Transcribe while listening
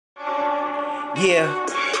Yeah.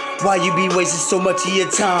 Why you be wasting so much of your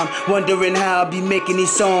time wondering how I be making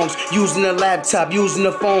these songs? Using a laptop, using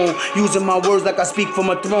a phone, using my words like I speak from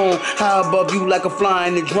a throne. High above you like a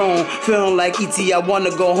flying a drone. Feeling like E.T. I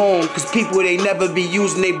wanna go home. Cause people, they never be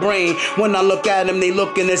using their brain. When I look at them, they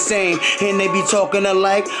looking the same. And they be talking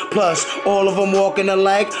alike. Plus, all of them walking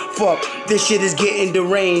alike. Fuck, this shit is getting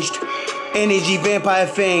deranged. Energy vampire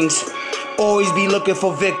fangs. Always be looking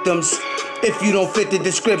for victims. If you don't fit the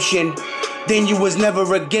description, then you was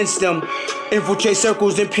never against them. Infiltrate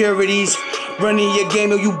circles, impurities. Running your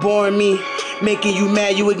game, or you boring me. Making you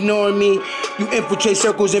mad, you ignoring me. You infiltrate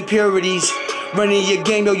circles, impurities. Running your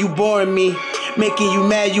game, yo, you boring me. Making you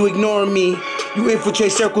mad, you ignoring me. You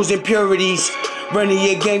infiltrate circles, impurities. Running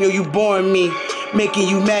your game, yo, you boring me. Making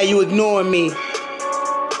you mad, you ignoring me.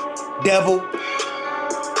 Devil.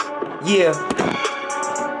 Yeah.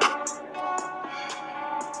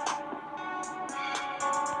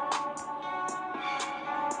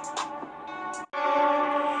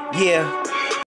 Yeah.